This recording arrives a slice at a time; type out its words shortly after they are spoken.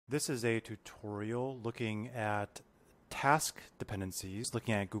This is a tutorial looking at task dependencies,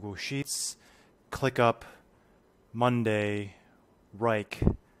 looking at Google Sheets, ClickUp, Monday,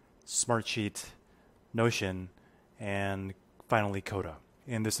 Wrike, SmartSheet, Notion, and finally Coda.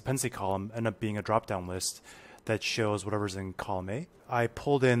 In this dependency column ended up being a drop-down list that shows whatever's in column A. I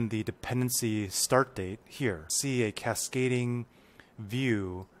pulled in the dependency start date here. See a cascading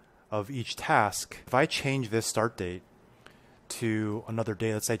view of each task. If I change this start date to another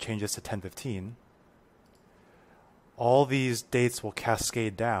day, let's say I change this to 10:15, all these dates will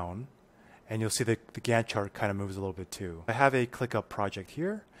cascade down, and you'll see that the Gantt chart kind of moves a little bit too. I have a ClickUp project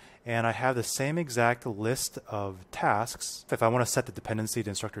here, and I have the same exact list of tasks. If I want to set the dependency to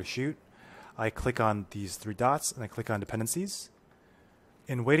instructor shoot, I click on these three dots and I click on dependencies.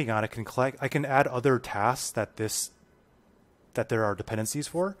 In waiting on, I can add other tasks that there are dependencies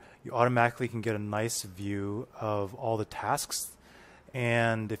for. You automatically can get a nice view of all the tasks.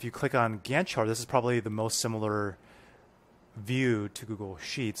 And if you click on Gantt chart, this is probably the most similar view to Google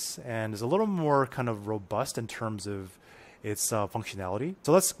Sheets and is a little more kind of robust in terms of its functionality.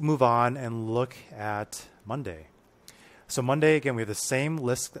 So let's move on and look at Monday. So Monday, again, we have the same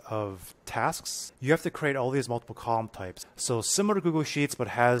list of tasks. You have to create all these multiple column types. So similar to Google Sheets, but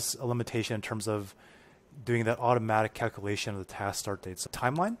has a limitation in terms of doing that automatic calculation of the task start dates. So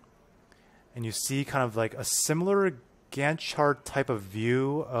timeline, and you see kind of like a similar Gantt chart type of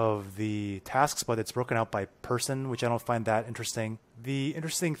view of the tasks, but it's broken out by person, which I don't find that interesting. The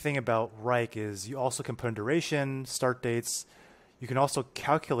interesting thing about Wrike is you also can put in duration, start dates. You can also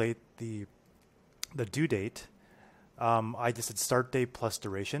calculate the due date. I just did start date plus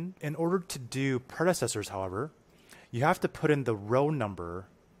duration. In order to do predecessors, however, you have to put in the row number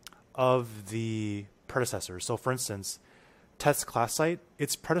of the predecessor. So for instance, test class site,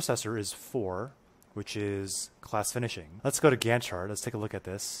 its predecessor is 4, which is class finishing. Let's go to Gantt chart. Let's take a look at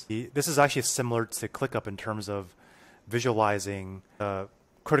this. This is actually similar to ClickUp in terms of visualizing the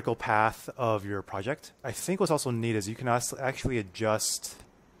critical path of your project. I think what's also neat is you can actually adjust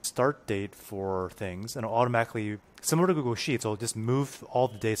start date for things, and it'll automatically, similar to Google Sheets, it'll just move all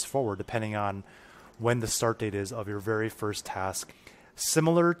the dates forward depending on when the start date is of your very first task.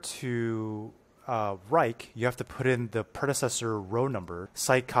 Similar to Wrike, you have to put in the predecessor row number.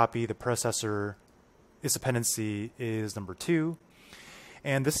 Site copy, the predecessor, its dependency is number 2.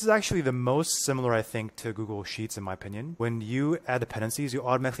 And this is actually the most similar, I think, to Google Sheets in my opinion. When you add dependencies, you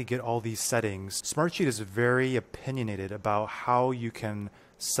automatically get all these settings. SmartSheet is very opinionated about how you can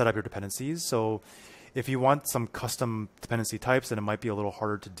set up your dependencies. So if you want some custom dependency types, then it might be a little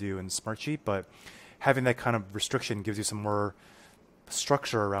harder to do in SmartSheet, but having that kind of restriction gives you some more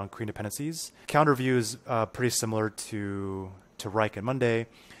structure around creating dependencies. Calendar view is pretty similar to Wrike and Monday.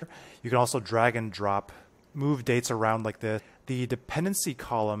 You can also drag and drop, move dates around like this. The dependency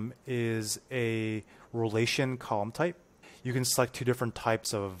column is a relation column type. You can select 2 different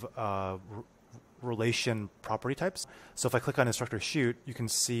types of relation property types. So if I click on instructor shoot, you can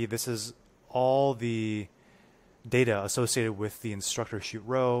see this is all the data associated with the instructor shoot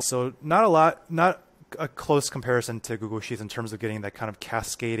row. So not a close comparison to Google Sheets in terms of getting that kind of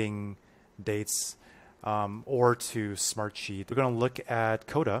cascading dates or to SmartSheet. We're going to look at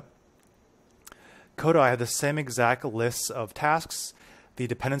Coda. Coda, I have the same exact list of tasks. The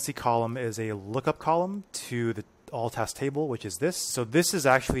dependency column is a lookup column to the all task table, which is this. So this is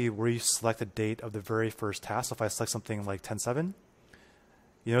actually where you select the date of the very first task. So if I select something like 10/7,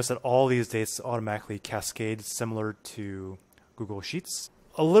 you notice that all these dates automatically cascade, similar to Google Sheets.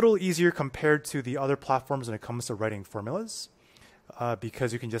 A little easier compared to the other platforms when it comes to writing formulas,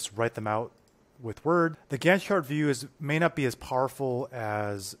 because you can just write them out with Word. The Gantt chart view may not be as powerful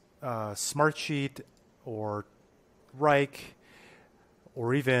as SmartSheet or Wrike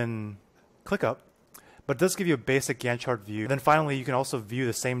or even ClickUp, but it does give you a basic Gantt chart view. And then finally, you can also view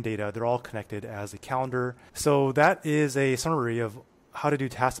the same data. They're all connected as a calendar. So that is a summary of how to do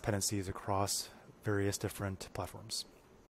task dependencies across various different platforms.